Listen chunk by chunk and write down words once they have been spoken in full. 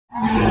You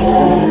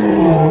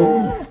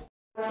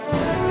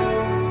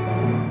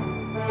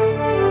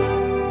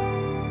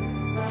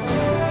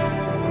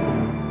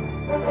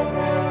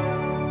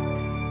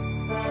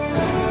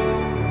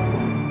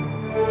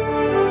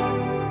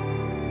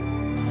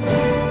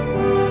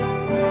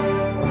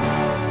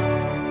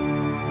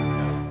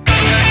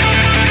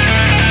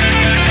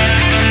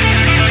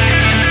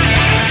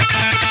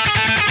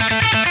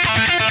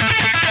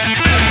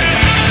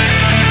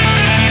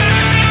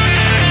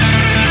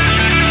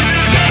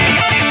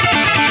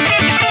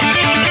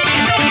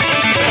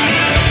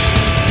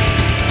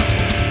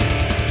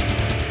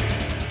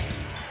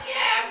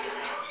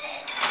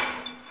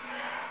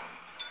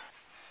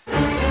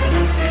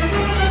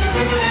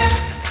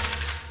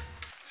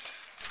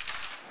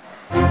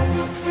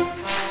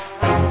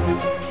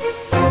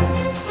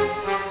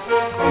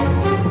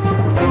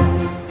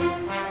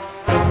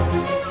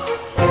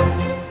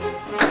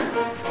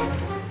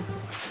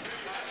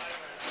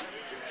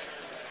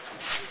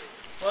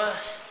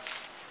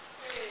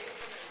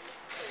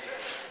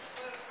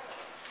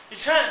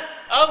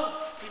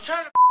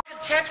trying to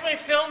catch my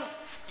film?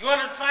 You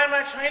want to find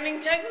my training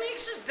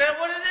techniques? Is that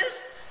what it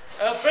is?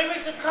 Bring me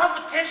some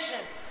competition.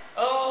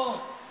 I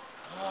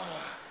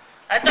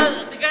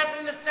thought the guy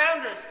from the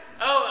Sounders.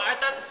 I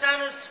thought the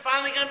Sounders was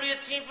finally gonna be a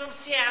team from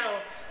Seattle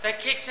that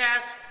kicks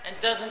ass and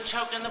doesn't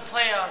choke in the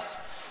playoffs.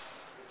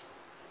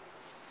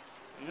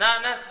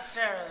 Not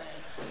necessarily,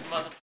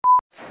 mother.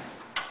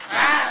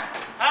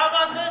 How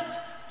about this,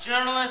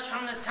 journalist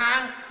from the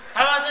Times?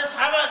 How about this?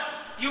 How about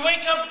you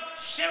wake up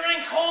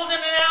shivering cold in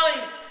an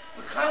alley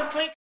with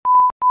concrete?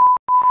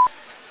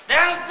 They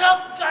don't sell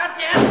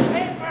goddamn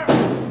paper.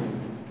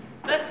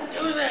 Let's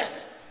do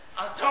this.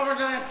 October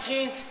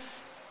 19th.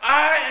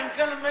 I am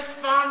gonna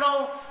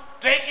McFondle,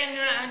 Bacon,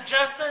 and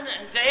Justin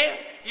and Dave.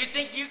 You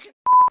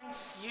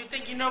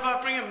think you know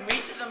about bringing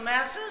meat to the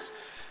masses?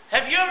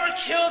 Have you ever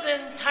killed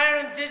an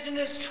entire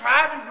indigenous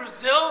tribe in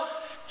Brazil?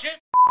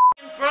 Just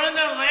burn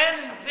their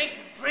land and big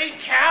breed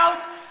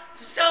cows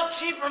to sell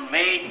cheaper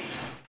meat?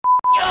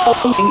 Yo!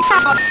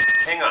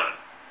 Hang on.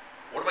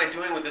 What am I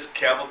doing with this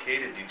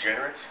cavalcade of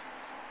degenerates?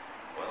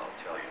 Well, I'll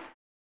tell you.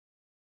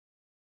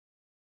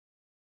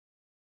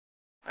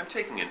 I'm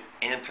taking an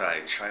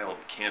anti-child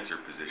cancer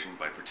position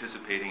by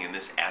participating in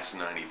this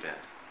asinine event.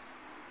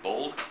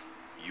 Bold?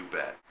 You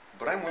bet.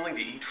 But I'm willing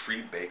to eat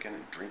free bacon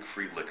and drink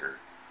free liquor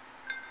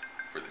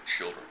for the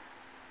children.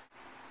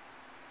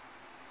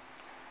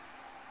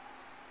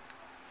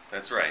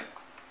 That's right.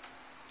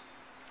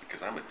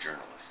 Because I'm a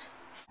journalist.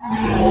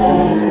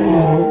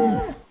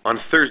 On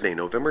Thursday,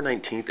 November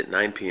 19th at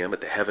 9 p.m.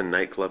 at the Heaven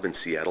Nightclub in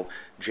Seattle,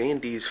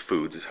 J&Ds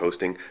Foods is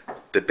hosting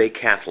the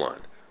Bacathlon,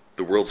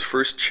 the world's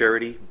first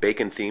charity,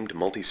 bacon-themed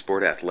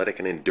multi-sport athletic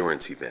and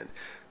endurance event.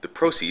 The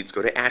proceeds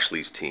go to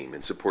Ashley's team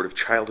in support of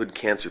childhood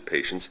cancer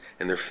patients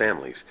and their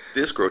families.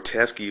 This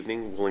grotesque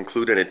evening will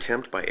include an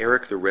attempt by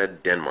Eric the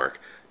Red Denmark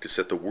to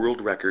set the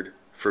world record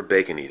for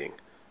bacon eating.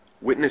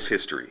 Witness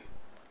history.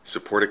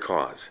 Support a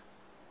cause.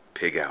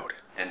 Pig out.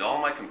 And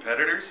all my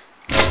competitors?